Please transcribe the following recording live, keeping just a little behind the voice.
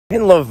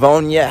In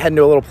Livonia, heading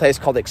to a little place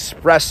called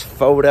Express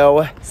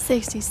Photo.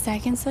 60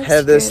 seconds of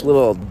Have this Skroove.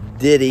 little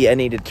ditty I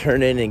need to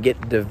turn in and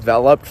get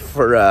developed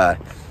for a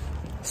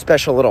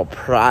special little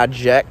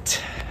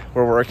project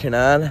we're working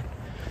on.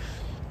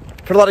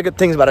 Heard a lot of good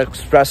things about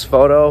Express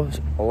Photo.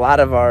 A lot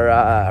of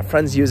our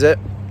friends use it.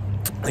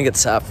 I think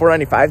it's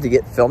 $4.95 to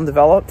get film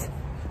developed.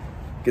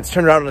 Gets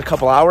turned around in a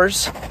couple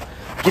hours.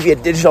 Give you a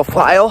digital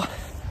file.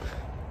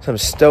 So I'm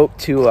stoked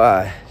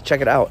to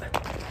check it out.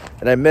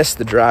 And I missed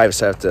the drive,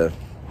 so I have to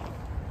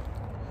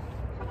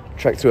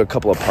trek through a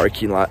couple of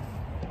parking lots.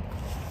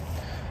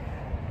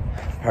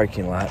 A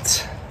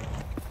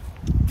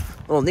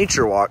little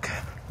nature walk,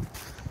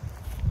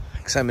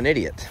 because I'm an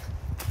idiot.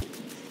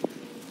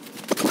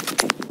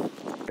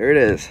 There it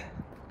is.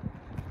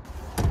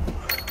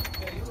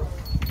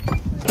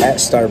 At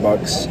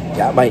Starbucks,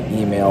 got my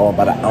email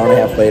about an hour and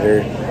a half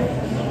later.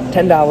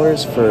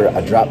 $10 for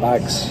a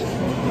Dropbox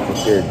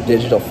with your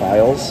digital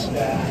files.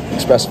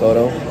 Express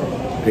Photo,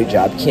 great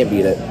job, can't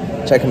beat it.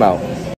 Check them out.